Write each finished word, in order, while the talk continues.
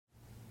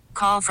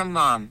Call from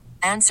mom.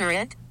 Answer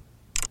it.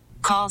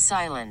 Call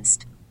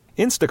silenced.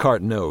 Instacart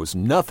knows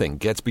nothing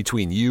gets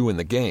between you and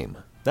the game.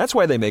 That's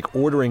why they make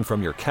ordering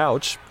from your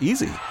couch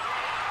easy.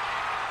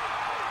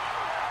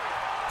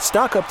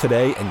 Stock up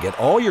today and get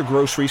all your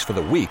groceries for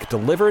the week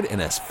delivered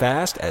in as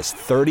fast as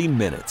 30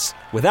 minutes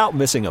without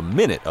missing a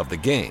minute of the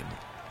game.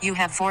 You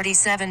have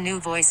 47 new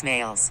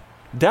voicemails.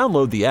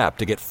 Download the app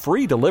to get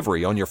free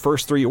delivery on your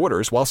first 3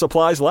 orders while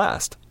supplies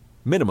last.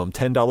 Minimum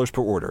 $10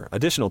 per order.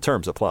 Additional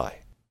terms apply.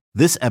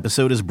 This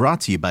episode is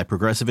brought to you by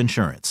Progressive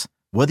Insurance.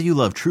 Whether you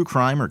love true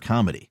crime or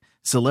comedy,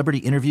 celebrity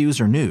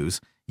interviews or news,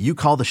 you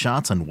call the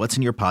shots on what's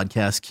in your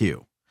podcast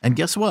queue. And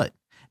guess what?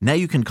 Now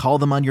you can call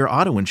them on your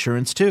auto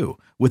insurance too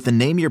with the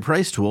Name Your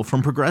Price tool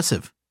from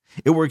Progressive.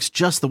 It works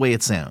just the way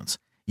it sounds.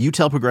 You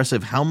tell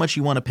Progressive how much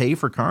you want to pay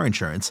for car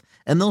insurance,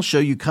 and they'll show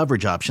you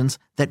coverage options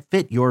that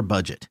fit your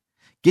budget.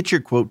 Get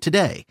your quote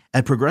today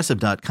at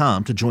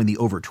Progressive.com to join the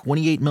over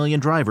 28 million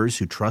drivers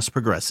who trust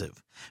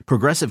Progressive.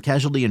 Progressive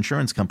Casualty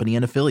Insurance Company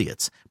and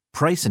Affiliates.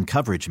 Price and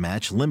coverage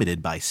match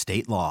limited by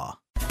state law.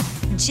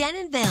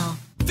 Jenn Bill.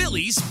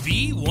 Phillies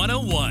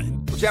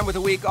B101. Well, Jen, with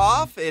a week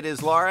off, it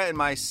is Laura and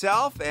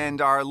myself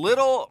and our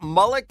little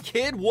mullet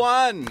kid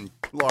won.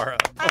 Laura.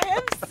 I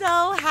am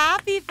so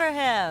happy for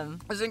him.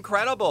 It was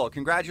incredible.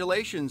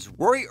 Congratulations.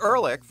 Rory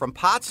Ehrlich from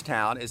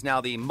Pottstown is now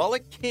the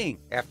mullet king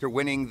after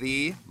winning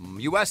the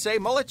USA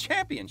Mullet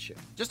Championship,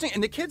 just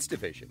in the kids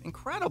division.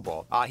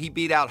 Incredible. He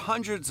beat out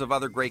hundreds of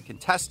other great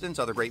contestants,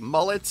 other great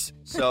mullets.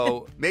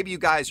 So maybe you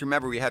guys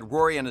remember we had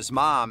Rory and his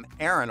mom,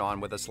 Airen,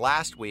 on with us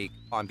last week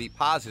on Be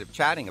Positive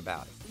chatting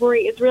about it.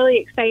 Rory is really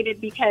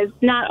excited because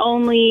not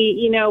only,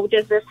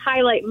 does this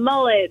highlight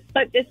mullets,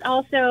 but this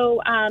also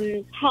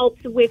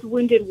helps with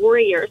wounded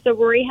warriors. So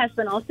Rory has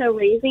been also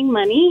raising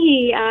money.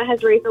 He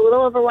has raised a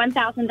little over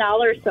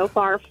 $1,000 so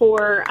far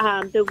for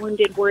the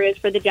wounded warriors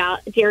for the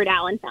Jared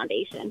Allen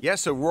Foundation. Yeah,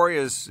 so Rory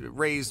has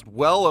raised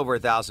well over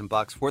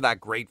 $1,000 for that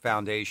great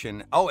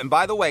foundation. Oh, and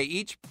by the way,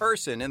 each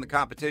person in the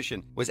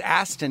competition was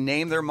asked to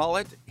name their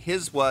mullet.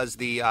 His was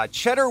the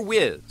Cheddar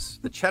Wiz,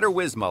 the Cheddar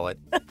Wiz mullet.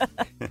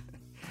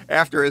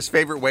 After his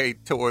favorite way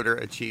to order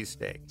a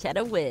cheesesteak.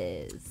 Cheddar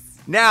Wiz.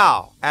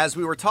 Now, as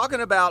we were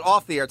talking about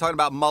off the air, talking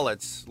about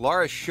mullets,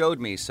 Laura showed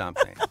me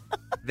something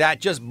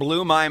that just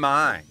blew my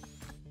mind.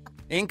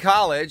 In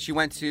college, you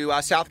went to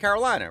South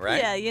Carolina,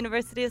 right? Yeah,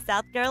 University of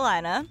South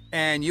Carolina.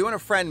 And you and a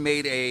friend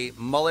made a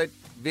mullet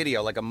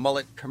video, like a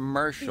mullet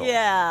commercial.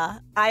 Yeah,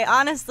 I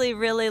honestly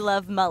really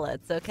love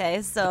mullets,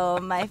 okay? So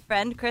my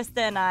friend Krista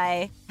and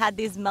I had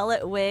these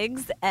mullet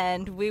wigs,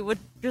 and we would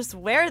just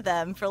wear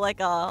them for like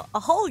a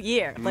whole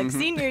year. Like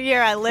senior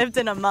year, I lived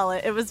in a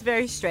mullet. It was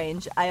very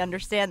strange. I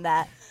understand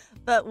that.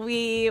 But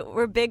we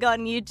were big on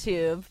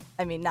YouTube.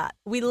 I mean,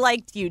 we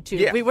liked YouTube.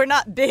 Yeah. We were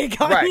not big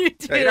on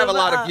YouTube. You didn't have a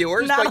lot of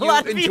viewers, but you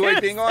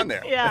enjoyed being on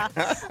there. Yeah.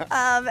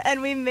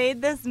 And we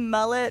made this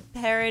mullet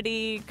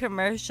parody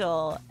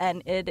commercial,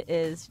 and it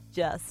is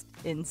just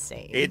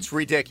insane. It's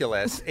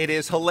ridiculous. It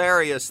is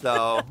hilarious,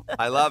 though.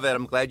 I love it.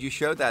 I'm glad you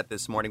showed that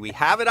this morning. We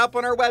have it up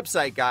on our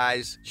website,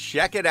 guys.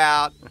 Check it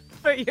out.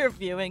 For your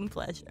viewing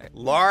pleasure.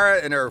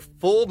 Laura in her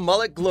full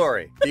mullet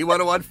glory.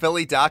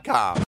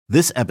 B101Philly.com.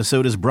 This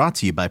episode is brought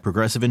to you by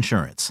Progressive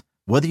Insurance.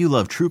 Whether you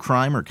love true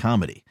crime or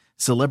comedy,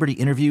 celebrity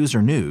interviews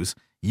or news,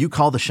 you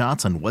call the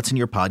shots on what's in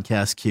your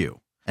podcast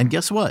queue. And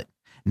guess what?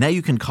 Now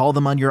you can call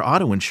them on your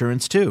auto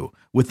insurance too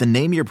with the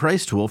Name Your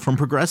Price tool from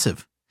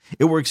Progressive.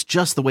 It works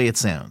just the way it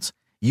sounds.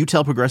 You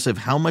tell Progressive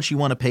how much you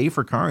want to pay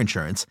for car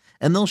insurance,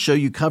 and they'll show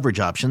you coverage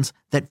options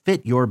that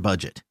fit your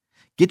budget.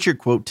 Get your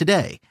quote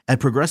today at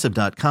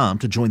Progressive.com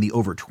to join the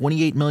over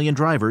 28 million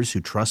drivers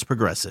who trust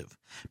Progressive.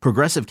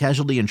 Progressive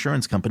Casualty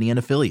Insurance Company and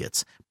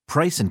Affiliates.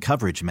 Price and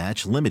coverage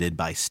match limited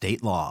by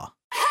state law.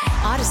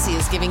 Odyssey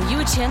is giving you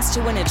a chance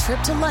to win a trip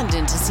to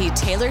London to see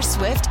Taylor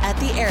Swift at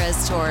the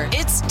Eras Tour.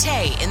 It's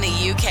Tay in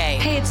the UK.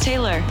 Hey, it's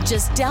Taylor.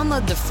 Just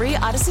download the free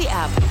Odyssey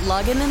app,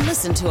 log in and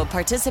listen to a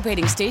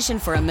participating station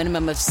for a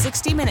minimum of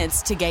 60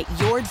 minutes to get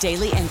your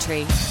daily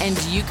entry.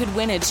 And you could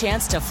win a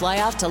chance to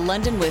fly off to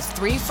London with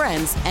 3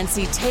 friends and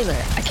see Taylor.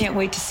 I can't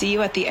wait to see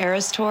you at the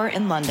Eras Tour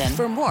in London.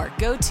 For more,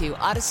 go to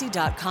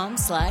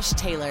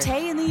odyssey.com/Taylor.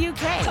 Tay in the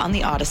UK. It's on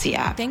the Odyssey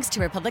app. Thanks to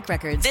Republic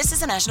Records. This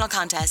is a national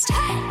contest.